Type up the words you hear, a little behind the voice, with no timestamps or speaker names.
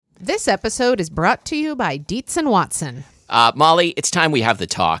This episode is brought to you by Dietz & Watson. Molly, it's time we have the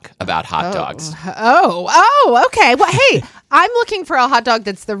talk about hot dogs. Oh, okay. Well, hey, I'm looking for a hot dog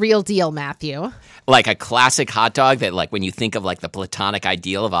that's the real deal, Matthew. Like a classic hot dog that, like, when you think of, like, the platonic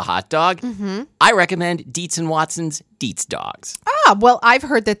ideal of a hot dog, I recommend Dietz & Watson's Dietz Dogs. Well, I've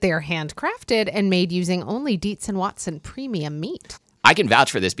heard that they're handcrafted and made using only Dietz & Watson premium meat. I can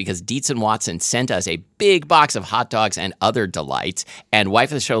vouch for this because Dietz & Watson sent us a big box of hot dogs and other delights. And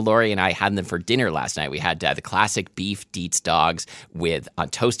wife of the show, Lori, and I had them for dinner last night. We had the classic beef Dietz dogs with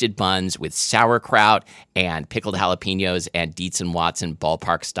toasted buns with sauerkraut and pickled jalapenos and Dietz & Watson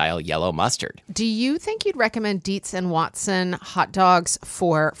ballpark-style yellow mustard. Do you think you'd recommend Dietz & Watson hot dogs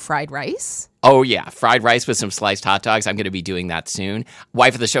for fried rice? Oh, yeah. Fried rice with some sliced hot dogs. I'm going to be doing that soon.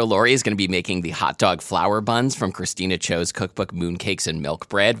 Wife of the show, Lori, is going to be making the hot dog flour buns from Christina Cho's cookbook, Mooncakes and Milk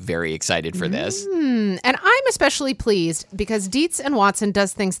Bread. Very excited for this. And I'm especially pleased because Dietz & Watson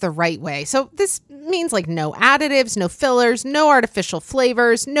does things the right way. So this means like no additives, no fillers, no artificial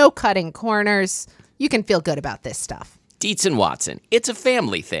flavors, no cutting corners. You can feel good about this stuff. Dietz & Watson. It's a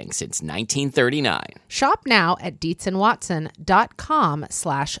family thing since 1939. Shop now at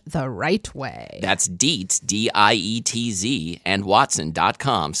dietzandwatson.com/the right way. That's Dietz, D-I-E-T-Z, and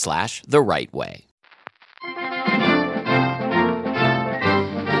Watson.com/the right way.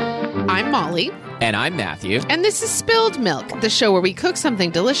 I'm Molly. And I'm Matthew. And this is Spilled Milk, the show where we cook something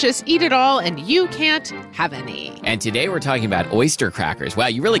delicious, eat it all, and you can't have any. And today we're talking about oyster crackers. Wow,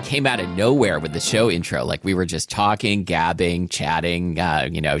 you really came out of nowhere with the show intro. Like we were just talking, gabbing, chatting,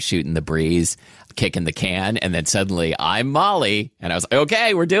 shooting the breeze, kicking the can, and then suddenly I'm Molly, and I was like,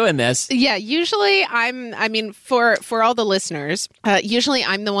 okay, we're doing this. Yeah, usually for all the listeners, usually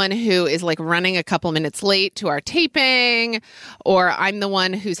I'm the one who is like running a couple minutes late to our taping, or I'm the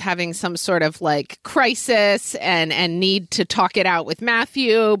one who's having some sort of like crisis and need to talk it out with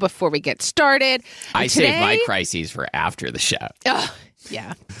Matthew before we get started. I save my crises for after the show.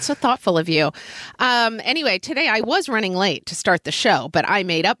 Yeah, so thoughtful of you. Anyway, today I was running late to start the show, but I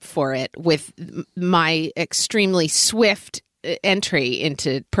made up for it with my extremely swift entry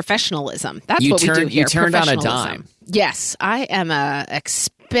into professionalism. That's what we do here. You turned on a dime. Yes, I am a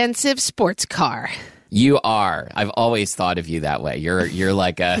expensive sports car. You are. I've always thought of you that way. You're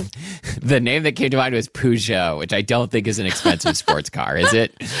like the name that came to mind was Peugeot, which I don't think is an expensive sports car, is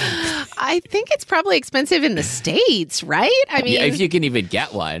it? I think it's probably expensive in the States, right? I mean, yeah, if you can even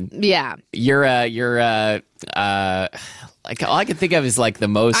get one. Yeah. You're like all I can think of is like the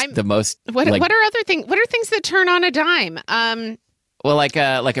most. What are other things? What are things that turn on a dime? Well, like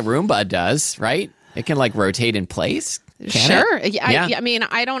a Roomba does, right? It can like rotate in place. Sure. Yeah. I mean,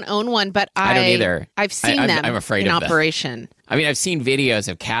 I don't own one, but I don't either. I've seen them I'm afraid in of operation. I mean, I've seen videos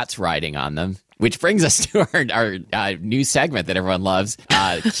of cats riding on them, which brings us to our new segment that everyone loves,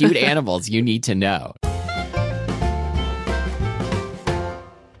 Cute Animals You Need to Know.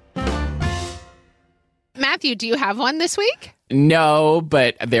 Matthew, do you have one this week? No,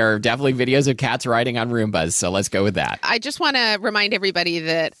 but there are definitely videos of cats riding on Roombas, so let's go with that. I just want to remind everybody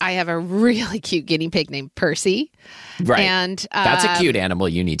that I have a really cute guinea pig named Percy. Right. And that's a cute animal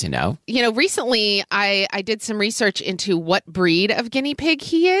you need to know. You know, recently I did some research into what breed of guinea pig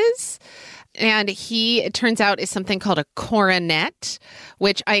he is. And he, it turns out, is something called a coronet,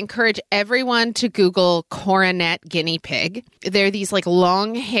 which I encourage everyone to Google coronet guinea pig. They're these like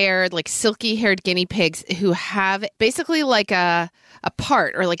long-haired, like silky-haired guinea pigs who have basically like a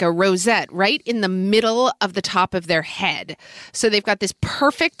part or like a rosette right in the middle of the top of their head. So they've got this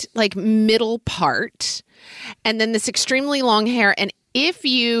perfect like middle part and then this extremely long hair. And if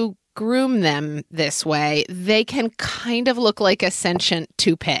you groom them this way, they can kind of look like a sentient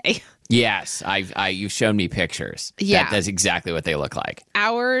toupee. Yes, you've shown me pictures. Yeah. That's exactly what they look like.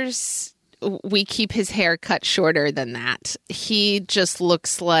 Ours, we keep his hair cut shorter than that. He just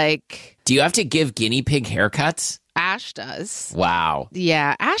looks like... Do you have to give guinea pig haircuts? Ash does. Wow.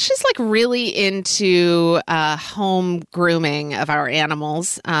 Yeah, Ash is like really into home grooming of our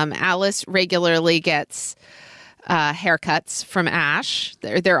animals. Alice regularly gets... haircuts from Ash.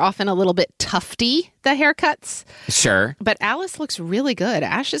 They're often a little bit tufty, the haircuts. Sure. But Alice looks really good.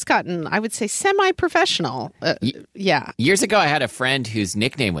 Ash has gotten, I would say, semi-professional. Yeah. Years ago, I had a friend whose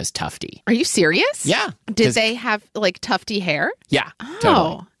nickname was Tufty. Are you serious? Yeah. Did they have, like, tufty hair? Yeah,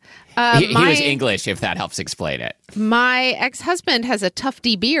 totally. He was English, if that helps explain it. My ex-husband has a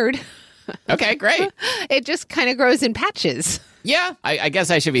tufty beard. Okay, great. It just kind of grows in patches. Yeah, I guess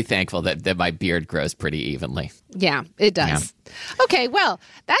I should be thankful that my beard grows pretty evenly. Yeah, it does. Yeah. Okay, well,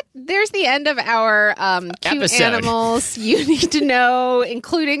 there's the end of our cute episode. Animals You Need to Know,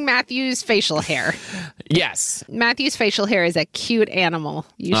 including Matthew's facial hair. Yes. Matthew's facial hair is a cute animal.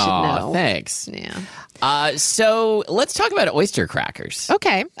 You should know. Thanks. Yeah. So let's talk about oyster crackers.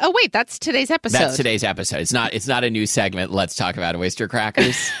 Okay. Oh, wait, that's today's episode. That's today's episode. It's not a new segment. Let's talk about oyster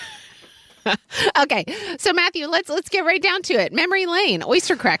crackers. Okay. So, Matthew, let's get right down to it. Memory lane,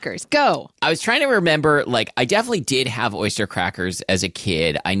 oyster crackers, go. I was trying to remember, I definitely did have oyster crackers as a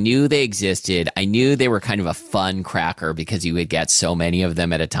kid. I knew they existed. I knew they were kind of a fun cracker because you would get so many of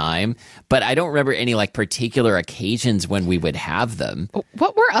them at a time. But I don't remember any, particular occasions when we would have them.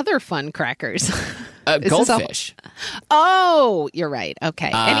 What were other fun crackers? Goldfish. Oh, you're right.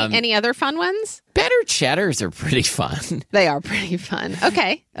 Okay. Any other fun ones? Better cheddars are pretty fun. They are pretty fun.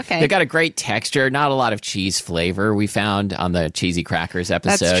 Okay. They got a great texture, not a lot of cheese flavor we found on the Cheesy Crackers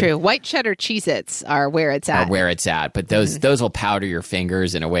episode. That's true. White cheddar Cheez-Its are where it's at. But those will powder your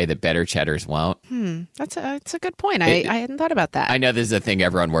fingers in a way that better cheddars won't. That's a good point. I hadn't thought about that. I know this is a thing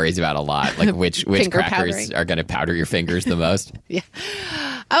everyone worries about a lot, which crackers powdering are going to powder your fingers the most. Yeah.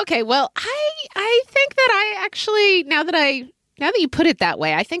 Okay, well, I think that I actually, now that you put it that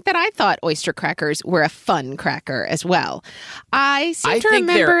way, I think that I thought oyster crackers were a fun cracker as well. I think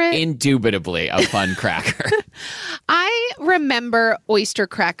they're indubitably a fun cracker. I remember oyster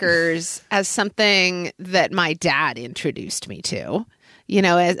crackers as something that my dad introduced me to.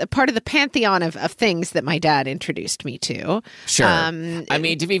 As a part of the pantheon of things that my dad introduced me to. Sure. I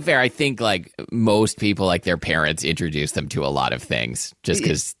mean, to be fair, I think most people, their parents introduce them to a lot of things just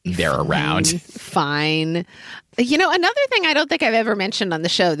because they're around. Fine. Another thing I don't think I've ever mentioned on the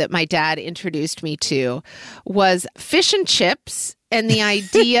show that my dad introduced me to was fish and chips and the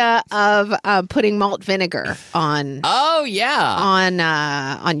idea of putting malt vinegar on. Oh, yeah.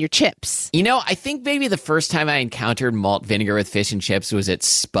 On your chips. I think maybe the first time I encountered malt vinegar with fish and chips was at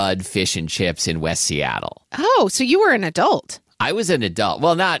Spud Fish and Chips in West Seattle. Oh, so you were an adult. I was an adult.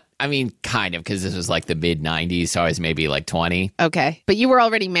 Well, kind of, because this was the mid-90s, so I was maybe 20. Okay. But you were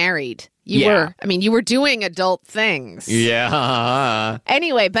already married. You were doing adult things. Yeah.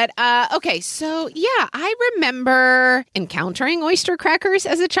 Anyway, but okay, so yeah, I remember encountering oyster crackers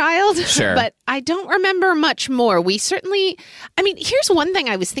as a child. Sure. But I don't remember much more. We certainly, here's one thing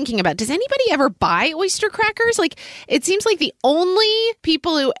I was thinking about. Does anybody ever buy oyster crackers? It seems like the only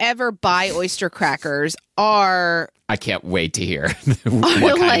people who ever buy oyster crackers are... I can't wait to hear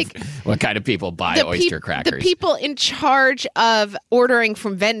what kind of people buy oyster crackers. The people in charge of ordering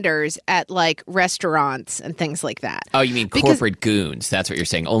from vendors at restaurants and things like that. Oh, you mean corporate goons? That's what you're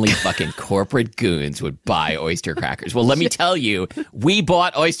saying. Only fucking corporate goons would buy oyster crackers. Well, let me tell you, we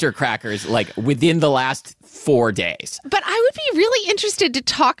bought oyster crackers within the last 4 days. But I would be really interested to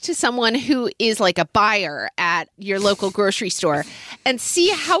talk to someone who is a buyer at your local grocery store and see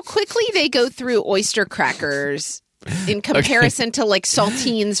how quickly they go through oyster crackers in comparison to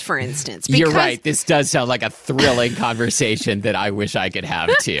saltines, for instance. Because you're right. This does sound like a thrilling conversation that I wish I could have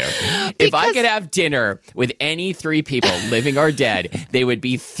too. If I could have dinner with any 3 people, living or dead, they would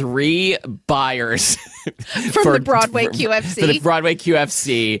be 3 buyers from the Broadway QFC. For the Broadway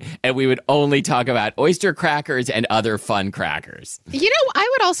QFC, and we would only talk about oyster crackers and other fun crackers. I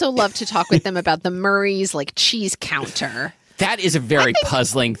would also love to talk with them about the Murray's cheese counter. That is a very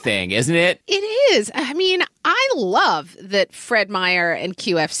puzzling thing, isn't it? It is. I love that Fred Meyer and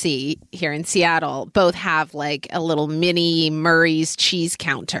QFC here in Seattle both have a little mini Murray's cheese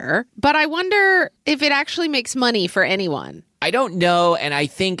counter. But I wonder if it actually makes money for anyone. I don't know, and I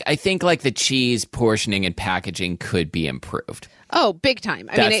think the cheese portioning and packaging could be improved. Oh, big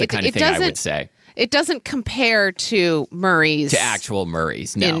time. That's the kind of thing I would say. It doesn't compare to Murray's. To actual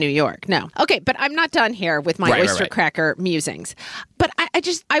Murray's, no. In New York, no. Okay, but I'm not done here with my oyster cracker musings. But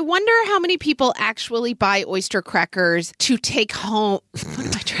I wonder how many people actually buy oyster crackers to take home. What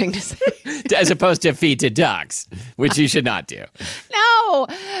am I trying to say? As opposed to feed to ducks, which you should not do. No,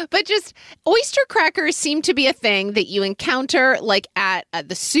 but just oyster crackers seem to be a thing that you encounter at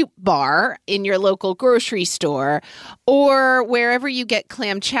the soup bar in your local grocery store or wherever you get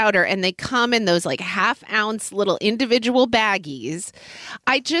clam chowder, and they come in those half-ounce little individual baggies.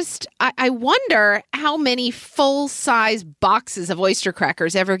 I wonder how many full-size boxes of oyster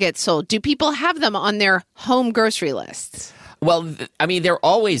crackers ever get sold. Do people have them on their home grocery lists? Well, they're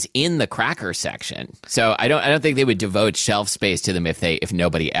always in the cracker section, so I don't think they would devote shelf space to them if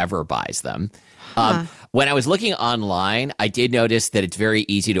nobody ever buys them. When I was looking online, I did notice that it's very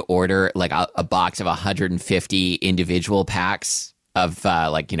easy to order a box of 150 individual packs of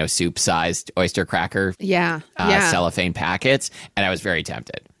soup-sized oyster cracker cellophane packets, and I was very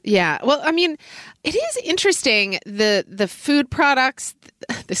tempted. Yeah. Well, I mean, it is interesting. The food products.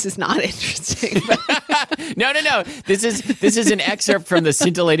 This is not interesting. But No. This is an excerpt from the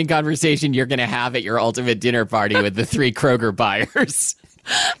scintillating conversation you're going to have at your ultimate dinner party with the 3 Kroger buyers.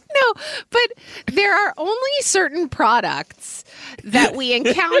 no, but there are only certain products that we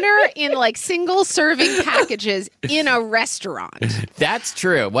encounter in like single serving packages in a restaurant. That's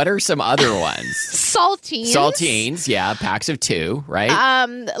true. What are some other ones? Saltines, yeah, packs of 2, right?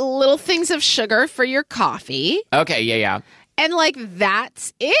 Little things of sugar for your coffee, Okay, yeah. and like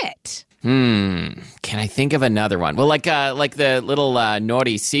that's it. Can I think of another one? Well, like the little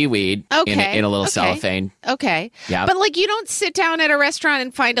naughty seaweed in a little cellophane. Okay. Yeah. But like you don't sit down at a restaurant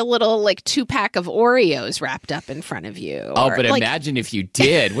and find a little like 2-pack of Oreos wrapped up in front of you. Oh, but imagine if you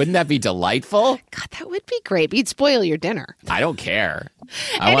did. Wouldn't that be delightful? God, that would be great. You'd spoil your dinner. I don't care.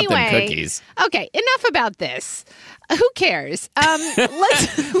 I want them cookies. Okay, enough about this. Who cares?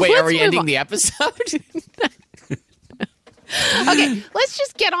 Let's Wait, are we move ending on. the episode? Okay, let's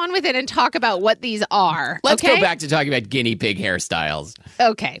just get on with it and talk about what these are. Let's okay? go back to talking about guinea pig hairstyles.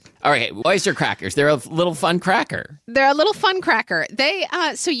 Okay. All right, oyster crackers. They're a little fun cracker. They're a little fun cracker. They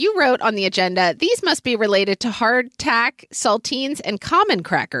so you wrote on the agenda, these must be related to hardtack, saltines, and common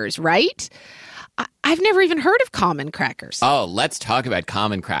crackers, right? I've never even heard of common crackers. Oh, let's talk about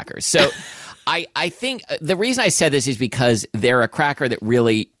common crackers. So I think the reason I said this is because they're a cracker that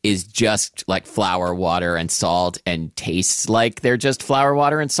really is just like flour, water, and salt and tastes like they're just flour,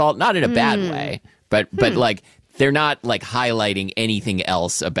 water, and salt. Not in a bad way, but like they're not like highlighting anything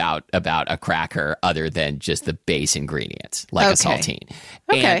else about a cracker other than just the base ingredients, like a saltine.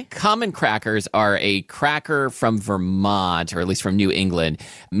 Okay. And common crackers are a cracker from Vermont, or at least from New England,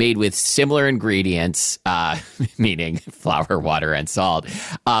 made with similar ingredients, meaning flour, water, and salt.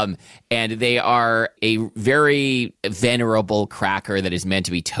 And they are a very venerable cracker that is meant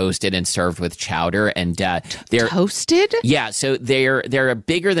to be toasted and served with chowder. And they're Toasted? Yeah, so they're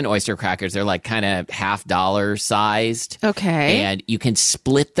bigger than oyster crackers. They're like kind of $50 sized. Okay. And you can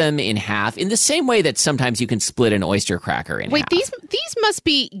split them in half in the same way that sometimes you can split an oyster cracker in Wait, half. these must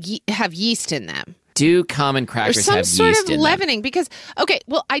be have yeast in them. Do common crackers There's some have sort yeast of in them? leavening because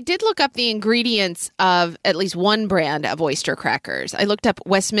I did look up the ingredients of at least one brand of oyster crackers. I looked up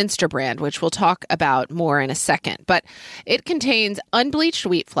Westminster brand, which we'll talk about more in a second, but it contains unbleached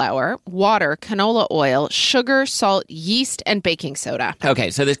wheat flour, water, canola oil, sugar, salt, yeast, and baking soda.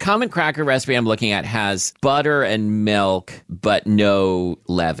 Okay, so this common cracker recipe I'm looking at has butter and milk, but no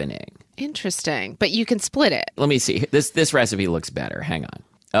leavening. Interesting, but you can split it. Let me see. This recipe looks better. Hang on.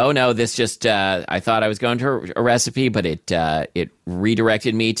 Oh no, this just I thought I was going to a recipe, but it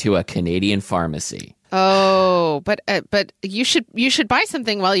redirected me to a Canadian pharmacy. Oh, but you should buy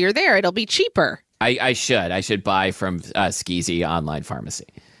something while you're there. It'll be cheaper. I should buy from Skeezy online pharmacy.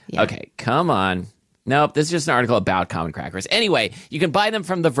 Yeah. Okay, come on. Nope, this is just an article about common crackers. Anyway, you can buy them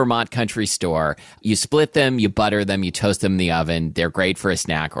from the Vermont Country Store. You split them, you butter them, you toast them in the oven. They're great for a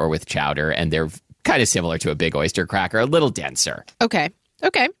snack or with chowder, and they're kind of similar to a big oyster cracker, a little denser.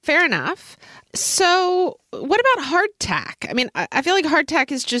 Okay, fair enough. So, what about hardtack? I mean, I feel like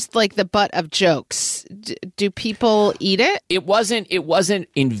hardtack is just like the butt of jokes. Do people eat it? It wasn't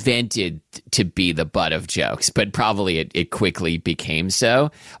invented to be the butt of jokes, but probably it quickly became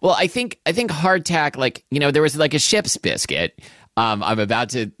so. Well, I think hardtack, like, there was like a ship's biscuit. I'm about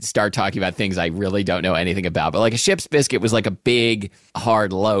to start talking about things I really don't know anything about, but like a ship's biscuit was like a big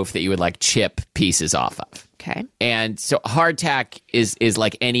hard loaf that you would like chip pieces off of. Okay. And so hardtack is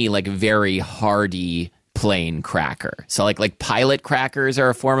like any like very hardy plain cracker. So like pilot crackers are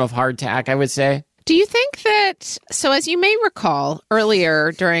a form of hardtack, I would say. Do you think that, so as you may recall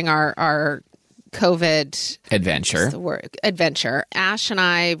earlier during our COVID adventure, Ash and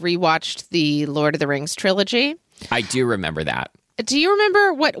I rewatched the Lord of the Rings trilogy. I do remember that. Do you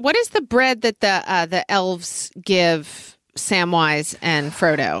remember what is the bread that the elves give Samwise and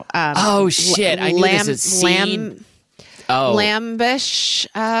Frodo? Oh shit! I knew this is seed. Lambish.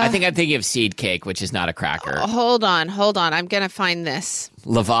 I think I'm thinking of seed cake, which is not a cracker. Hold on. I'm gonna find this.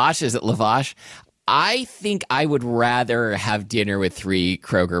 Lavash, is it lavash? I think I would rather have dinner with 3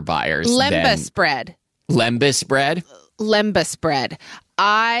 Kroger buyers. Lembas bread. Lembas bread. Lembas bread.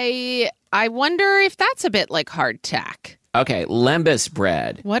 I wonder if that's a bit like hardtack. Okay, lembas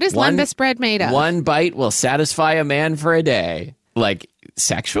bread. What is lembas bread made of? One bite will satisfy a man for a day. Like,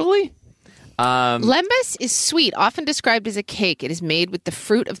 sexually? Lembas is sweet, often described as a cake. It is made with the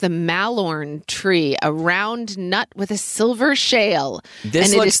fruit of the malorn tree, a round nut with a silver shale. This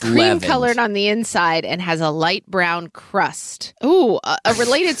and it looks is cream-colored on the inside and has a light brown crust. Ooh, a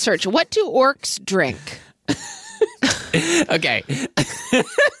related search. What do orcs drink? Okay.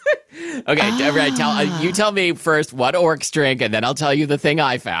 Okay, right, you tell me first what orcs drink, and then I'll tell you the thing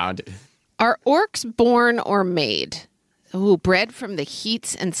I found. Are orcs born or made? Ooh, bred from the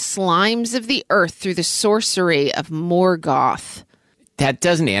heats and slimes of the earth through the sorcery of Morgoth. That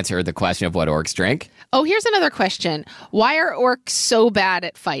doesn't answer the question of what orcs drink. Oh, here's another question. Why are orcs so bad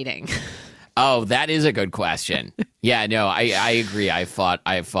at fighting? Oh, that is a good question. Yeah, no, I agree. I fought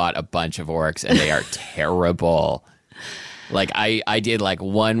a bunch of orcs, and they are terrible. Like I did like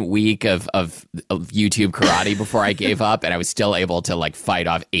 1 week of YouTube karate before I gave up, and I was still able to like fight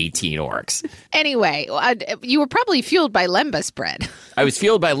off 18 orcs. Anyway, you were probably fueled by lembas bread. I was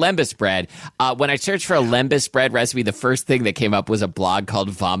fueled by lembas bread. When I searched for a lembas bread recipe, the first thing that came up was a blog called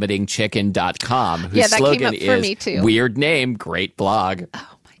vomitingchicken.com, whose that slogan came up for is me too. Weird name, great blog.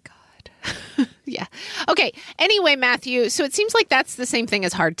 Oh my God. Yeah. Okay. Anyway, Matthew, so it seems like that's the same thing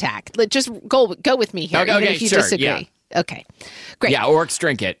as hardtack. Just go with me here, even if you disagree. Yeah. Okay, great. Yeah, orcs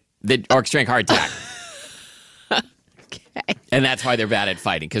drink it. The orcs drink hardtack. Okay. And that's why they're bad at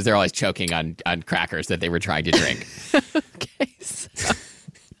fighting, because they're always choking on crackers that they were trying to drink. Okay, so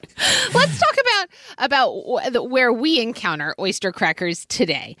let's talk about where we encounter oyster crackers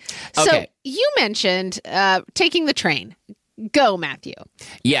today. So Okay. you mentioned taking the train. Go, Matthew.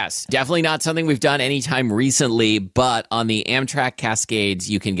 Yes, definitely not something we've done anytime recently, but on the Amtrak Cascades,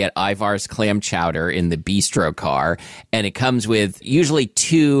 you can get Ivar's clam chowder in the bistro car, and it comes with usually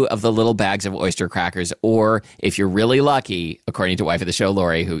 2 of the little bags of oyster crackers, or if you're really lucky, according to wife of the show,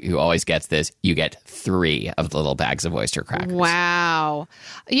 Lori, who always gets this, you get 3 of the little bags of oyster crackers. Wow.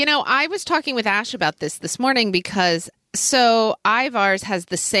 You know, I was talking with Ash about this morning because so Ivar's has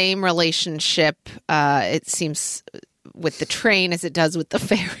the same relationship, it seems, with the train as it does with the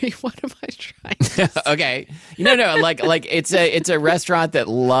ferry. What am I trying to say? Okay. No, like it's a restaurant that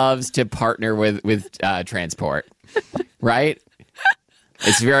loves to partner with transport, right?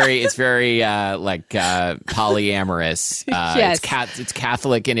 It's very polyamorous. Yes. It's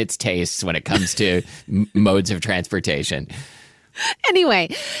Catholic in its tastes when it comes to modes of transportation. Anyway,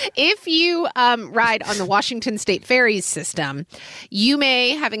 if you ride on the Washington State Ferries system, you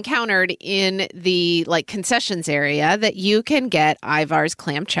may have encountered in the concessions area that you can get Ivar's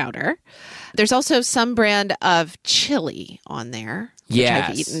clam chowder. There's also some brand of chili on there, which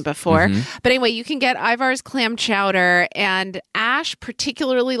I've eaten before. Mm-hmm. But anyway, you can get Ivar's clam chowder, and Ash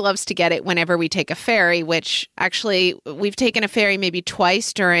particularly loves to get it whenever we take a ferry, which actually we've taken a ferry maybe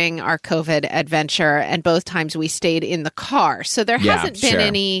twice during our COVID adventure, and both times we stayed in the car. So there hasn't been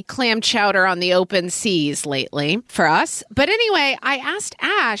any clam chowder on the open seas lately for us. But anyway, I asked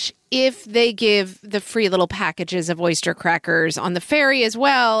Ash if they give the free little packages of oyster crackers on the ferry as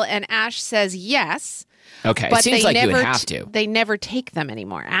well, and Ash says yes. Okay, but it seems like you would have to. They never take them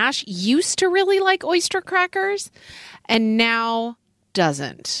anymore. Ash used to really like oyster crackers, and now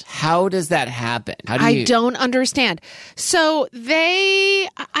doesn't. How does that happen? I don't understand. So I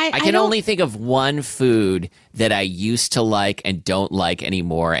can only think of one food that I used to like and don't like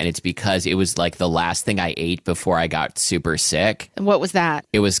anymore, and it's because it was like the last thing I ate before I got super sick. And what was that?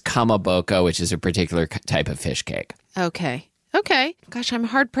 It was kamaboko, which is a particular type of fish cake. Okay. Gosh, I'm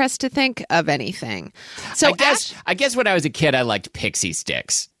hard pressed to think of anything. So I guess when I was a kid, I liked pixie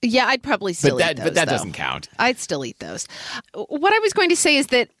sticks. Yeah, I'd probably still eat those. But that doesn't count. I'd still eat those. What I was going to say is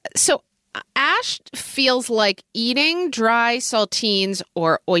that Ash feels like eating dry saltines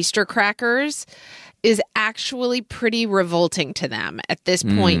or oyster crackers is actually pretty revolting to them at this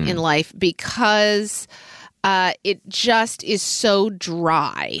point in life because it just is so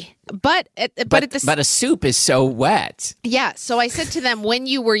dry. But a soup is so wet. Yeah. So I said to them, when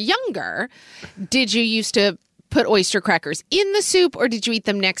you were younger, did you used to put oyster crackers in the soup, or did you eat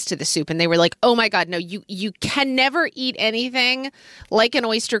them next to the soup? And they were like, oh my God, no, you can never eat anything like an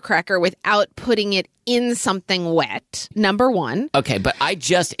oyster cracker without putting it in something wet, number one. Okay, but I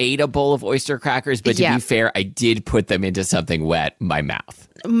just ate a bowl of oyster crackers, but to be fair, I did put them into something wet, my mouth.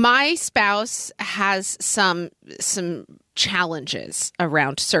 My spouse has some challenges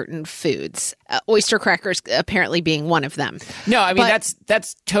around certain foods, oyster crackers apparently being one of them. No, I mean,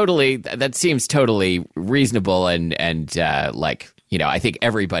 that seems totally reasonable and I think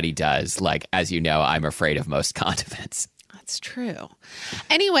everybody does. Like, as you know, I'm afraid of most condiments. That's true.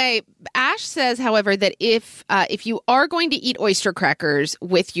 Anyway, Ash says, however, that if you are going to eat oyster crackers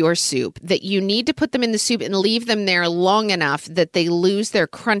with your soup, that you need to put them in the soup and leave them there long enough that they lose their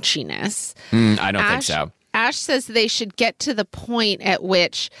crunchiness. I don't think so. Ash says they should get to the point at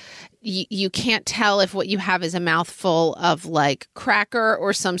which you can't tell if what you have is a mouthful of like cracker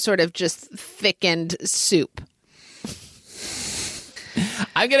or some sort of just thickened soup.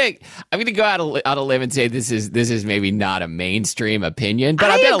 I'm gonna go out on a limb and say this is maybe not a mainstream opinion, but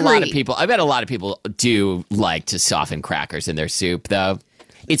I bet agree. a lot of people do like to soften crackers in their soup, though.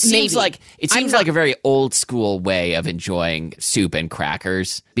 It seems like a very old school way of enjoying soup and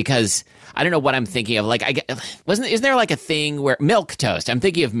crackers, because I don't know what I'm thinking of. Like, isn't there like a thing where milk toast? I'm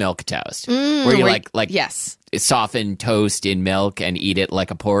thinking of milk toast, where you like yes. soften toast in milk and eat it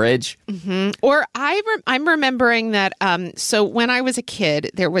like a porridge. Mm-hmm. Or I'm remembering that. So when I was a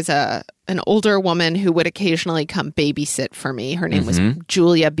kid, there was an older woman who would occasionally come babysit for me. Her name was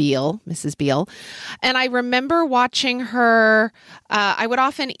Julia Beal, Mrs. Beal. And I remember watching her. I would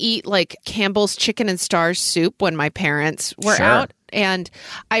often eat like Campbell's Chicken and Stars soup when my parents were out. And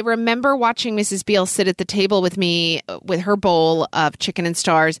I remember watching Mrs. Beal sit at the table with me with her bowl of chicken and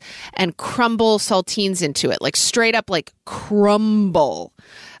stars and crumble saltines into it, like straight up like crumble.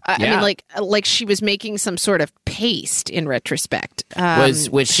 I mean, like she was making some sort of paste in retrospect. Was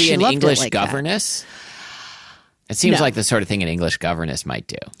she an English like governess? It seems like the sort of thing an English governess might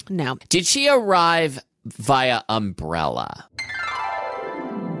do. No. Did she arrive via umbrella?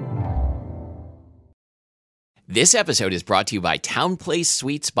 This episode is brought to you by Town Place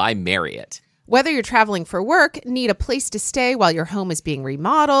Suites by Marriott. Whether you're traveling for work, need a place to stay while your home is being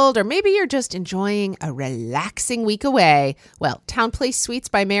remodeled, or maybe you're just enjoying a relaxing week away, well, Town Place Suites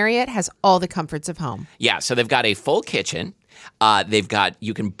by Marriott has all the comforts of home. Yeah, so they've got a full kitchen.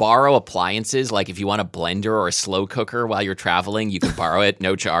 You can borrow appliances, like if you want a blender or a slow cooker while you're traveling, you can borrow it,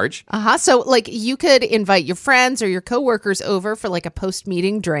 no charge. So like you could invite your friends or your coworkers over for like a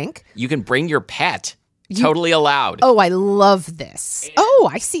post-meeting drink. You can bring your pet. Totally allowed. Oh, I love this. Oh,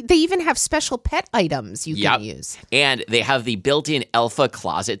 I see. They even have special pet items you can use. And they have the built-in Elfa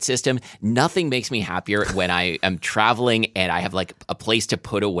closet system. Nothing makes me happier when I am traveling and I have like a place to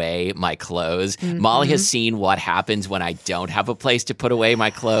put away my clothes. Molly has seen what happens when I don't have a place to put away my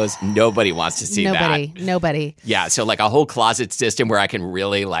clothes. Nobody wants to see that. Nobody. Yeah, so like a whole closet system where I can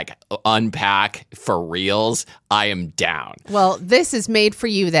really like unpack for reals. I am down. Well, this is made for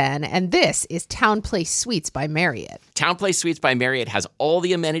you then, and this is Town Place Suites by Marriott. Town Place Suites by Marriott has all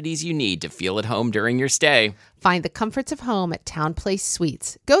the amenities you need to feel at home during your stay. Find the comforts of home at Town Place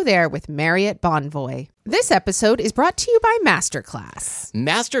Suites. Go there with Marriott Bonvoy. This episode is brought to you by Masterclass.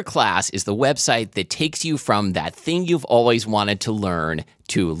 Masterclass is the website that takes you from that thing you've always wanted to learn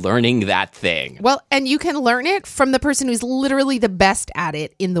to learning that thing. Well, and you can learn it from the person who's literally the best at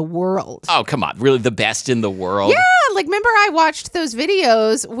it in the world. Oh, come on. Really the best in the world? Yeah, like remember I watched those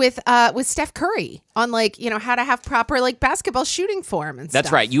videos with Steph Curry on like, how to have proper like basketball shooting form and stuff.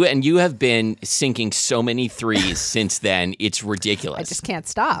 That's right. You have been sinking so many threes since then. It's ridiculous. I just can't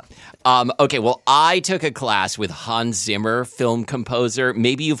stop. Okay, well, I took a class with Hans Zimmer, film composer.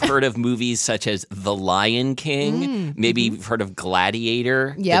 Maybe you've heard of movies such as The Lion King. Maybe you've heard of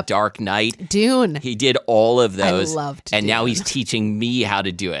Gladiator, The Dark Knight. Dune. He did all of those. I loved And Dune. now he's teaching me how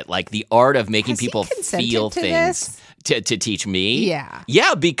to do it. Like the art of making people feel things. To teach me? Yeah.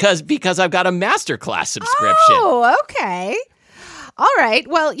 Yeah, because I've got a masterclass subscription. Oh, okay. All right.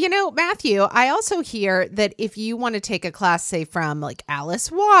 Well, Matthew, I also hear that if you want to take a class, say, from like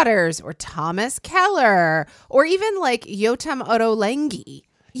Alice Waters or Thomas Keller or even like Yotam Ottolenghi,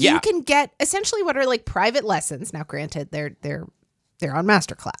 you can get essentially what are like private lessons. Now, granted, they're on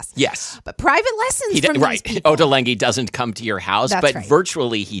Masterclass. Yes. But private lessons from these people. Ottolenghi doesn't come to your house, but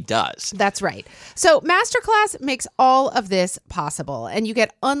virtually he does. That's right. So Masterclass makes all of this possible, and you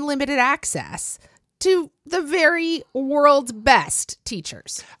get unlimited access to the very world's best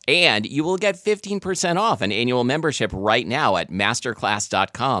teachers. And you will get 15% off an annual membership right now at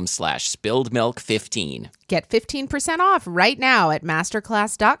masterclass.com/spilledmilk15. Get 15% off right now at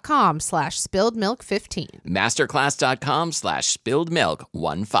masterclass.com/spilledmilk15.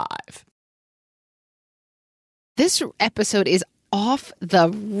 Masterclass.com/spilledmilk15. This episode is off the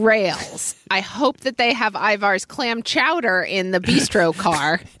rails. I hope that they have Ivar's clam chowder in the bistro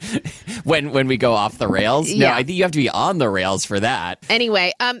car. when we go off the rails? Yeah. No, I think you have to be on the rails for that.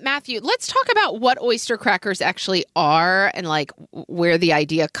 Anyway, Matthew, let's talk about what oyster crackers actually are and like where the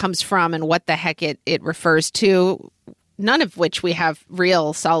idea comes from and what the heck it refers to. None of which we have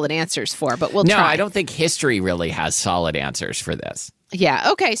real solid answers for, but we'll try. No, I don't think history really has solid answers for this. Yeah,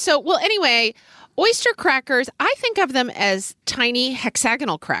 okay. So, well, anyway, oyster crackers, I think of them as tiny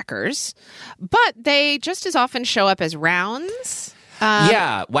hexagonal crackers, but they just as often show up as rounds.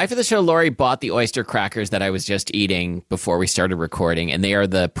 Yeah, wife of the show, Lori, bought the oyster crackers that I was just eating before we started recording, and they are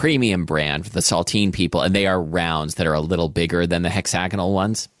the premium brand for the saltine people, and they are rounds that are a little bigger than the hexagonal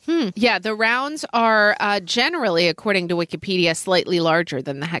ones. Yeah, the rounds are generally, according to Wikipedia, slightly larger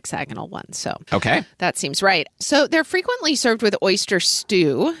than the hexagonal ones. So Okay. that seems right. So they're frequently served with oyster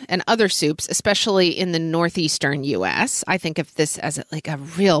stew and other soups, especially in the northeastern U.S. I think of this as like a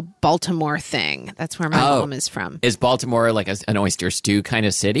real Baltimore thing. That's where my mom is from. Is Baltimore like an oyster stew kind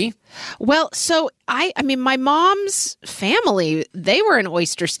of city? Well, so I mean, my mom's family, they were an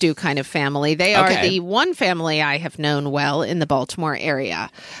oyster stew kind of family. They are Okay. the one family I have known well in the Baltimore area.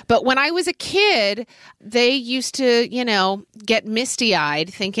 But when I was a kid, they used to, get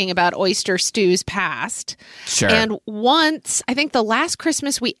misty-eyed thinking about oyster stews past. Sure. And once, I think the last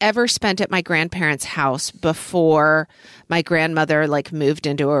Christmas we ever spent at my grandparents' house before my grandmother moved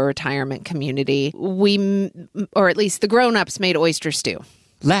into a retirement community, or at least the grown-ups made oyster stew.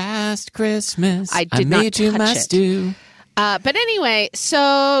 Last Christmas, I did not made you touch my it. stew. But anyway,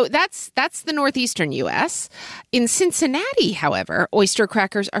 so that's the northeastern U.S. In Cincinnati, however, oyster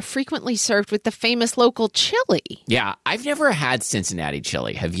crackers are frequently served with the famous local chili. Yeah, I've never had Cincinnati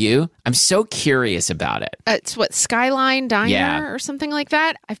chili. Have you? I'm so curious about it. It's what, Skyline Diner Yeah. or something like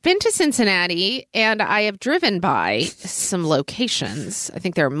that? I've been to Cincinnati, and I have driven by some locations. I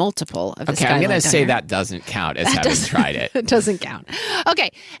think there are multiple of the Okay, Skyline I'm going to say Diner. that doesn't count as having tried it. It doesn't count.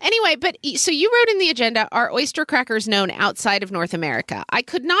 Okay. Anyway, so you wrote in the agenda, are oyster crackers known outside of North America? I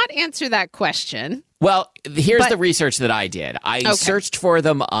could not answer that question. Well, here's the research that I did. I searched for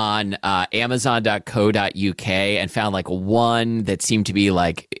them on Amazon.co.uk and found one that seemed to be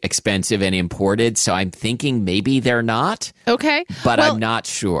expensive and imported. So I'm thinking maybe they're not. Okay. But Well, I'm not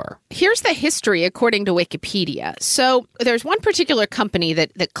sure. Here's the history according to Wikipedia. So there's one particular company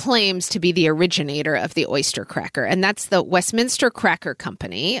that claims to be the originator of the oyster cracker, and that's the Westminster Cracker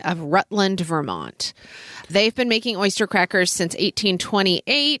Company of Rutland, Vermont. They've been making oyster crackers since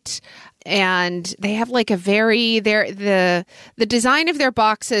 1828. And they have the design of their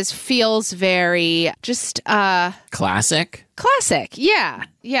boxes feels very just Classic? classic. Yeah.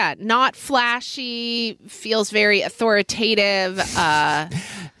 Not flashy, feels very authoritative.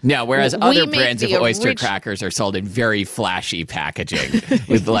 No, whereas We other make brands of the oyster crackers are sold in very flashy packaging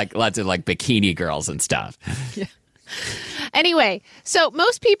with lots of bikini girls and stuff. Anyway, so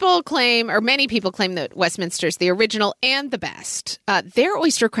many people claim that Westminster's the original and the best. Their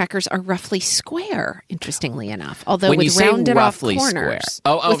oyster crackers are roughly square, interestingly enough, although When with you say rounded roughly off square, corners.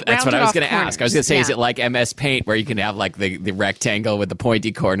 that's what I was going to ask. I was going to say, is Yeah. it like MS Paint where you can have the rectangle with the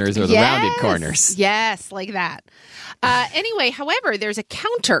pointy corners or the rounded corners? Yes, like that. Anyway, however, there's a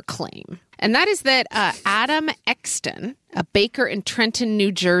counterclaim, and that is that Adam Exton, a baker in Trenton,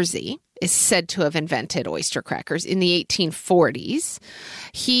 New Jersey, is said to have invented oyster crackers in the 1840s.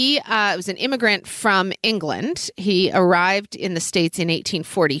 He was an immigrant from England. He arrived in the States in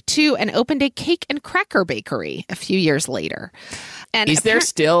 1842 and opened a cake and cracker bakery a few years later. And Is there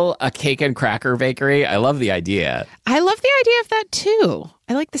still a cake and cracker bakery? I love the idea. I love the idea of that too.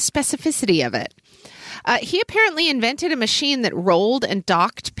 I like the specificity of it. He apparently invented a machine that rolled and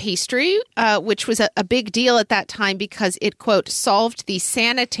docked pastry, which was a big deal at that time because it, quote, solved the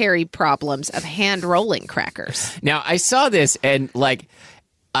sanitary problems of hand rolling crackers. Now, I saw this and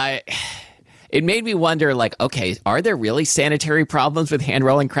it made me wonder, okay, are there really sanitary problems with hand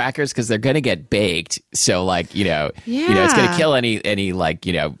rolling crackers? Because they're going to get baked. So, it's going to kill any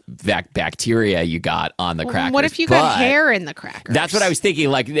bacteria you got on the crackers. What if you got hair in the crackers? That's what I was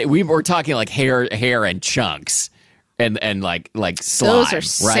thinking. We were talking hair and chunks and slime. Those are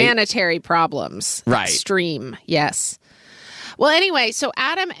right? sanitary problems. Right. Extreme, yes. Well, anyway, so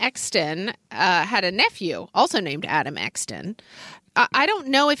Adam Exton had a nephew, also named Adam Exton. I don't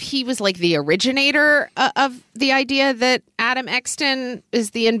know if he was the originator of the idea that Adam Exton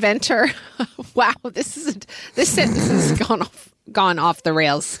is the inventor. Wow, this sentence has gone off the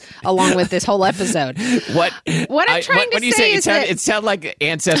rails along with this whole episode. What I'm trying to you say say? is that It sounded like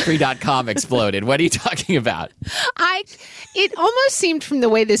Ancestry.com exploded. What are you talking about? It almost seemed from the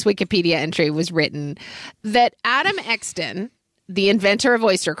way this Wikipedia entry was written that Adam Exton, the inventor of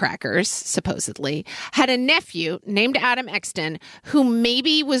oyster crackers, supposedly, had a nephew named Adam Exton who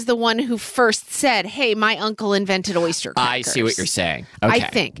maybe was the one who first said, hey, my uncle invented oyster crackers. I see what you're saying. Okay. I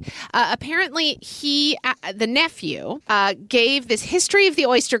think. Apparently, the nephew, gave this history of the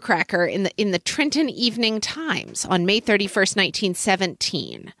oyster cracker in the Trenton Evening Times on May 31st,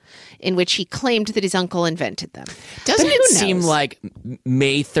 1917, in which he claimed that his uncle invented them. Doesn't But who it seem knows? like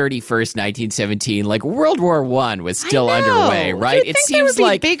May 31st, 1917, World War I was still I know. underway, right? You'd It think there seems would be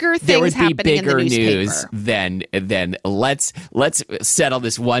like bigger there would things be happening in the bigger news newspaper. than let's settle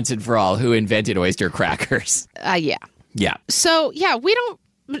this once and for all. Who invented oyster crackers? Yeah. Yeah. So, yeah, we don't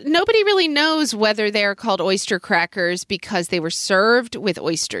nobody really knows whether they're called oyster crackers because they were served with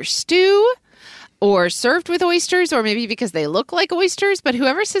oyster stew or served with oysters, or maybe because they look like oysters. But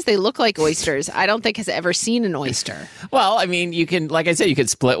whoever says they look like oysters, I don't think has ever seen an oyster. Well, I mean, you can, like I said, you could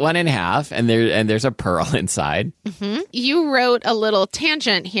split one in half, and there's a pearl inside. Mm-hmm. You wrote a little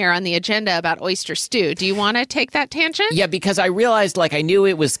tangent here on the agenda about oyster stew. Do you want to take that tangent? Yeah, because I realized, like, I knew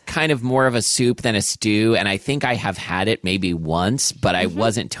it was kind of more of a soup than a stew, and I think I have had it maybe once, but I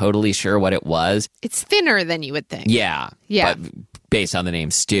wasn't totally sure what it was. It's thinner than you would think. Yeah. Yeah. But based on the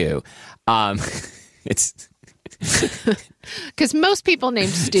name stew. It's because most people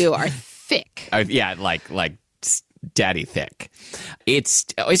named stew are thick. Yeah, like daddy thick. It's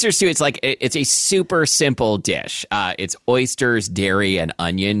oyster stew. It's a super simple dish. It's oysters, dairy, and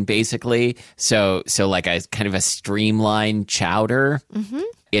onion, basically. So like a kind of a streamlined chowder. Mm-hmm.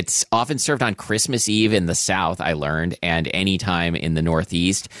 It's often served on Christmas Eve in the South, I learned, and anytime in the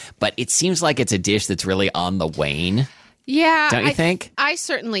Northeast. But it seems like it's a dish that's really on the wane. Yeah. Don't you think? I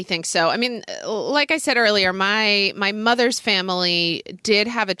certainly think so. I mean, like I said earlier, my mother's family did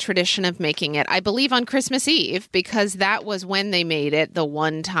have a tradition of making it, I believe, on Christmas Eve, because that was when they made it, the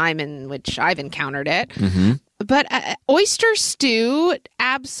one time in which I've encountered it. Mm-hmm. But oyster stew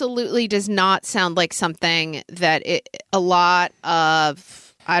absolutely does not sound like something that a lot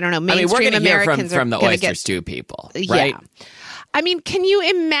of, I don't know, mainstream Americans hear from the oyster get. Stew people, right? Yeah. I mean, can you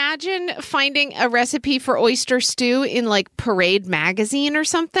imagine finding a recipe for oyster stew in like Parade magazine or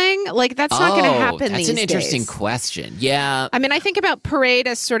something? Like, that's not going to happen these days. That's an interesting question. Yeah. I mean, I think about Parade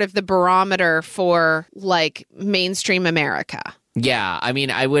as sort of the barometer for like mainstream America. Yeah, I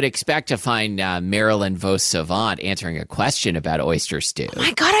mean, I would expect to find Marilyn Vos Savant answering a question about oyster stew. Oh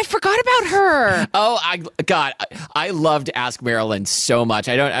my God, I forgot about her. I loved Ask Marilyn so much.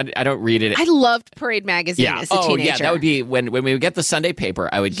 I don't read it. I loved Parade magazine as a teenager. Yeah, that would be when we would get the Sunday paper.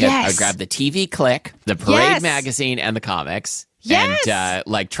 I would grab the TV Click, the Parade magazine, and the comics. Yes.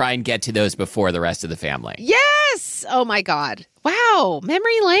 And try and get to those before the rest of the family. Yes. Oh my God. Wow.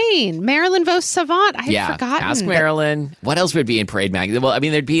 Memory lane. Marilyn Vos Savant. I had forgotten. Ask Marilyn. What else would be in Parade magazine? Well, I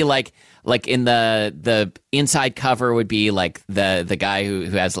mean, there'd be like in the inside cover would be like the guy who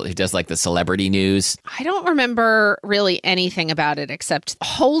does like the celebrity news. I don't remember really anything about it except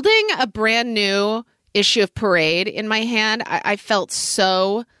holding a brand new issue of Parade in my hand. I felt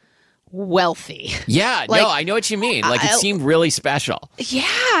so wealthy. Yeah, no, I know what you mean. Like, it seemed really special.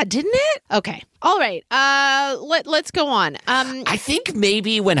 Yeah, didn't it? Okay. All right. Let's go on. I think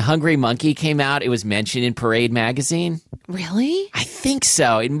maybe when Hungry Monkey came out, it was mentioned in Parade magazine. Really? I think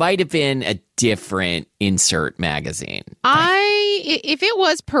so. It might have been a different insert magazine. If it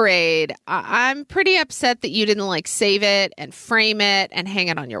was Parade, I'm pretty upset that you didn't like save it and frame it and hang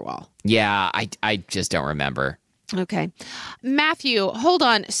it on your wall. Yeah, I just don't remember. Okay. Matthew, hold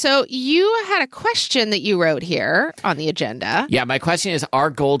on. So you had a question that you wrote here on the agenda. Yeah, my question is, are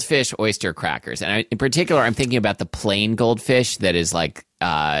goldfish oyster crackers? And in particular, I'm thinking about the plain goldfish that is like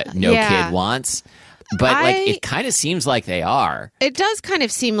kid wants. But it kind of seems like they are. It does kind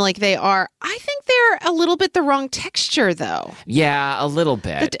of seem like they are. I think they're a little bit the wrong texture, though. Yeah, a little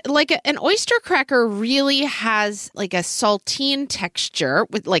bit. An oyster cracker really has like a saltine texture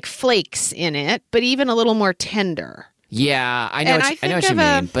with like flakes in it, but even a little more tender. Yeah, I know what you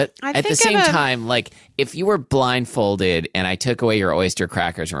mean. But at the same time, like if you were blindfolded and I took away your oyster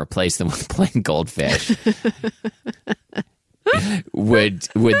crackers and replaced them with plain goldfish... would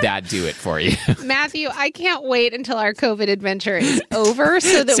that do it for you? Matthew, I can't wait until our COVID adventure is over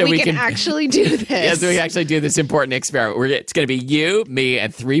so that we can actually do this. Yeah, so we can actually do this important experiment. It's going to be you, me,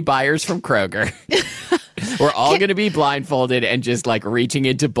 and 3 buyers from Kroger. We're all going to be blindfolded and just like reaching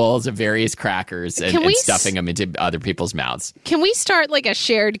into bowls of various crackers and stuffing them into other people's mouths. Can we start like a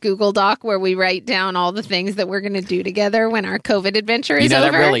shared Google Doc where we write down all the things that we're going to do together when our COVID adventure is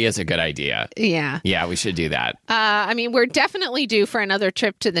over? That really is a good idea. Yeah. Yeah, we should do that. I mean, we're definitely due for another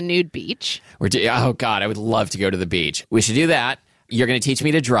trip to the nude beach. Oh, God, I would love to go to the beach. We should do that. You're going to teach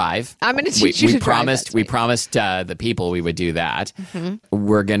me to drive. I'm going to teach you to drive. We promised the people we would do that. Mm-hmm.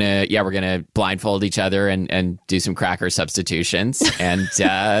 We're gonna blindfold each other and do some cracker substitutions, and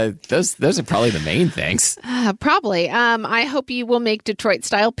those are probably the main things. Probably. I hope you will make Detroit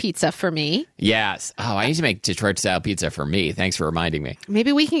style pizza for me. Yes. Oh, I need to make Detroit style pizza for me. Thanks for reminding me.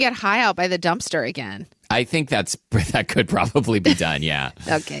 Maybe we can get high out by the dumpster again. I think that could probably be done, yeah.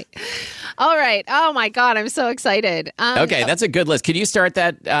 Okay. All right. Oh, my God. I'm so excited. Okay, that's a good list. Could you start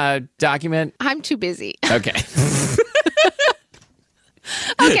that document? I'm too busy. Okay.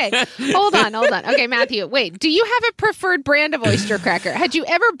 Okay, hold on. Okay, Matthew, wait. Do you have a preferred brand of oyster cracker? Had you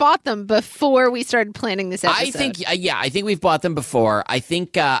ever bought them before we started planning this episode? I think we've bought them before. I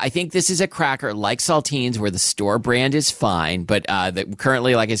think this is a cracker like saltines, where the store brand is fine, but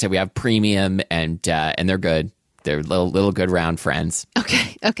currently, like I said, we have premium, and they're good. They're little good round friends.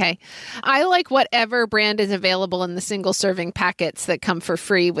 Okay. I like whatever brand is available in the single serving packets that come for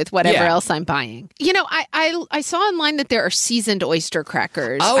free with whatever else I'm buying. You know, I saw online that there are seasoned oyster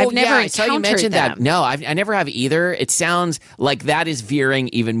crackers. Oh, I've never I saw you mention them. that. No, I never have either. It sounds like that is veering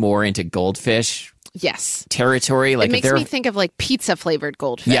even more into goldfish territory. Like it makes me think of like pizza flavored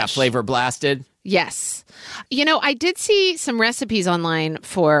goldfish. Yeah, flavor blasted. Yes. You know, I did see some recipes online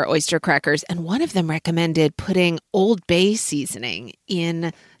for oyster crackers, and one of them recommended putting Old Bay seasoning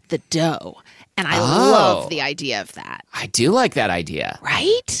in the dough. And I love the idea of that. I do like that idea.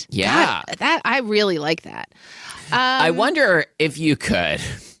 Right? Yeah. God, I really like that. I wonder if you could...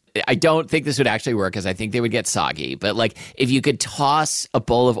 I don't think this would actually work because I think they would get soggy. But like, if you could toss a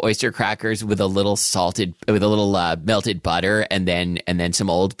bowl of oyster crackers with a little melted butter, and then some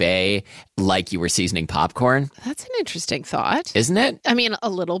Old Bay, like you were seasoning popcorn. That's an interesting thought, isn't it? I mean, a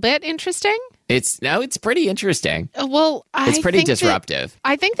little bit interesting. It's pretty interesting. Well, it's pretty disruptive.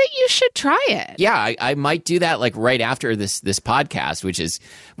 I think that you should try it. Yeah, I might do that like right after this podcast,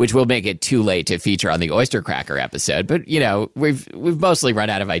 which will make it too late to feature on the oyster cracker episode. But you know, we've mostly run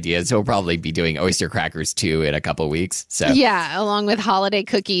out of ideas, so we'll probably be doing oyster crackers too in a couple weeks. So yeah, along with holiday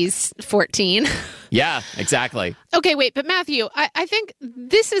cookies 14. Yeah, exactly. Okay, wait, but Matthew, I think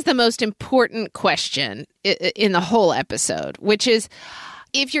this is the most important question in the whole episode, which is,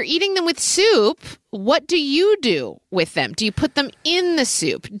 if you're eating them with soup, what do you do with them? Do you put them in the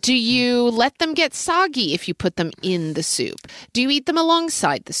soup? Do you let them get soggy if you put them in the soup? Do you eat them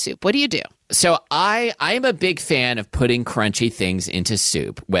alongside the soup? What do you do? So I am a big fan of putting crunchy things into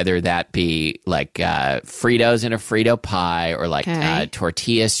soup, whether that be like Fritos in a Frito pie, or like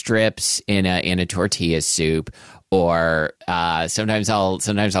tortilla strips in a tortilla soup. Or sometimes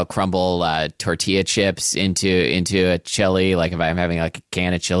I'll crumble tortilla chips into a chili, like if I'm having like a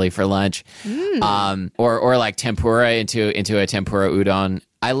can of chili for lunch, or like tempura into a tempura udon.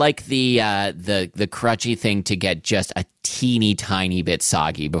 I like the crunchy thing to get just a teeny tiny bit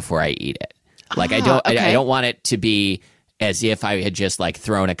soggy before I eat it. Like I don't want it to be as if I had just like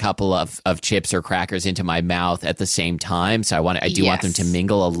thrown a couple of chips or crackers into my mouth at the same time. So I do want them to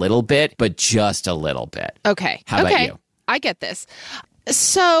mingle a little bit, but just a little bit. Okay. How about you? I get this.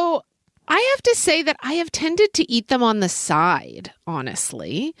 So I have to say that I have tended to eat them on the side,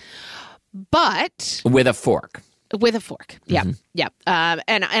 honestly, but with a fork. With a fork. Yeah. Mm-hmm. Yeah.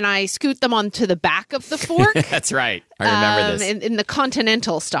 And I scoot them onto the back of the fork. That's right. I remember this. In the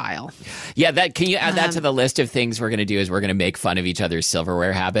continental style. Yeah. Can you add that to the list of things we're going to do? Is we're going to make fun of each other's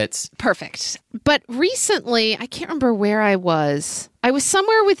silverware habits? Perfect. But recently, I can't remember where I was. I was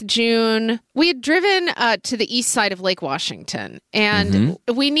somewhere with June. We had driven to the east side of Lake Washington, and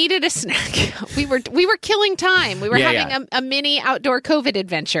we needed a snack. We were killing time. We were having a mini outdoor COVID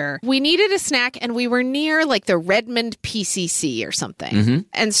adventure. We needed a snack, and we were near like the Redmond PCC or something.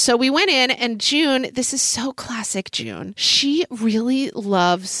 And so we went in, and June, this is so classic June, she really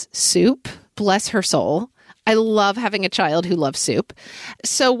loves soup. Bless her soul. I love having a child who loves soup.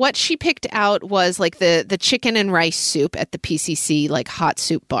 So what she picked out was like the chicken and rice soup at the PCC, like hot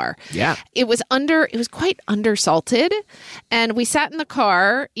soup bar. Yeah. It was quite undersalted. And we sat in the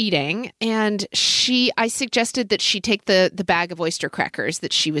car eating, and I suggested that she take the bag of oyster crackers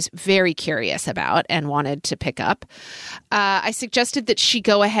that she was very curious about and wanted to pick up. I suggested that she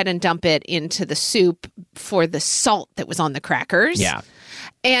go ahead and dump it into the soup for the salt that was on the crackers. Yeah.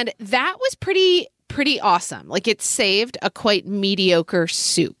 And that was pretty awesome. Like, it saved a quite mediocre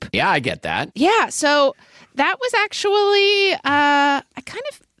soup. Yeah, I get that. Yeah, so that was actually, I kind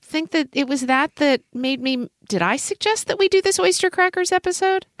of think that it was that made me, did I suggest that we do this oyster crackers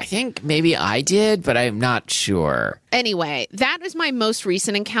episode? I think maybe I did, but I'm not sure. Anyway, that was my most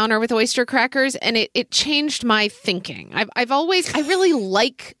recent encounter with oyster crackers, and it changed my thinking. I really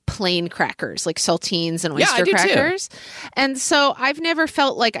like plain crackers, like saltines and oyster crackers. Too. And so I've never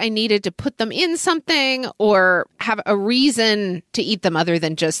felt like I needed to put them in something or have a reason to eat them other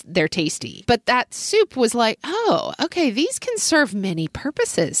than just they're tasty. But that soup was like, oh, okay, these can serve many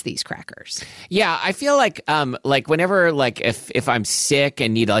purposes, these crackers. Yeah, I feel like whenever, like, if I'm sick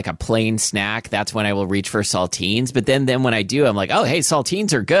and need like a plain snack, that's when I will reach for saltines. But then when I do, I'm like, oh, hey,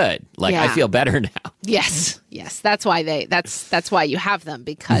 saltines are good. Like, I feel better now. Yes. Yes, that's why that's why you have them,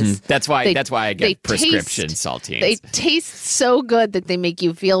 because that's why I get prescription saltines. They taste so good that they make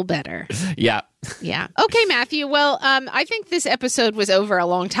you feel better. Yeah. Yeah. Okay, Matthew. Well, I think this episode was over a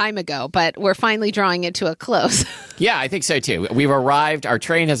long time ago, but we're finally drawing it to a close. Yeah, I think so too. We've arrived. Our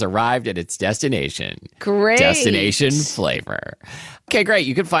train has arrived at its destination. Great. Destination flavor. Okay, great.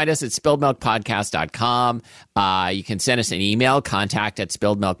 You can find us at spilledmilkpodcast.com. You can send us an email,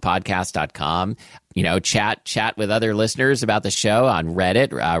 contact@spilledmilkpodcast.com. Chat with other listeners about the show on Reddit,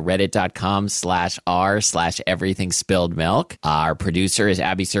 reddit.com/r/everythingspilledmilk. Our producer is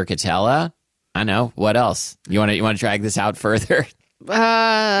Abby Circatella. I know. What else? You want to drag this out further?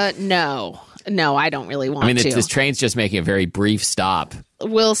 No, I don't really want to. This train's just making a very brief stop.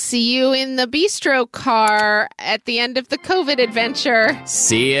 We'll see you in the bistro car at the end of the COVID adventure.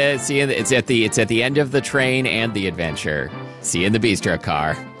 See you. It's at the end of the train and the adventure. See you in the bistro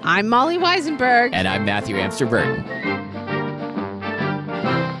car. I'm Molly Weisenberg. And I'm Matthew Amster Burton.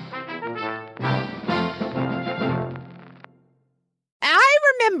 I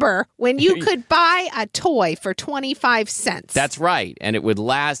remember when you could buy a toy for 25 cents. That's right. And it would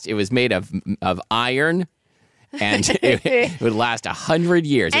last. It was made of iron. And it would last 100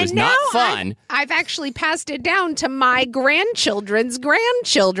 years. It was not fun. I've actually passed it down to my grandchildren's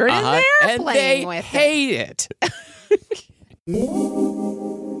grandchildren, and they're playing with it. And they hate it.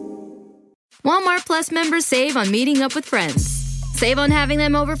 Walmart Plus members save on meeting up with friends. Save on having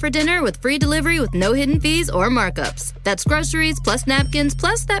them over for dinner with free delivery with no hidden fees or markups. That's groceries, plus napkins,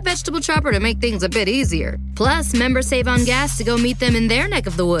 plus that vegetable chopper to make things a bit easier. Plus, members save on gas to go meet them in their neck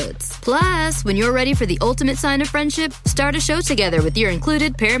of the woods. Plus, when you're ready for the ultimate sign of friendship, start a show together with your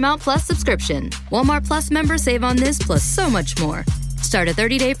included Paramount Plus subscription. Walmart Plus members save on this plus so much more. Start a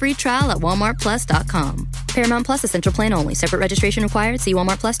 30-day free trial at walmartplus.com. Paramount Plus Essential Plan only. Separate registration required. See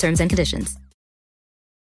Walmart Plus terms and conditions.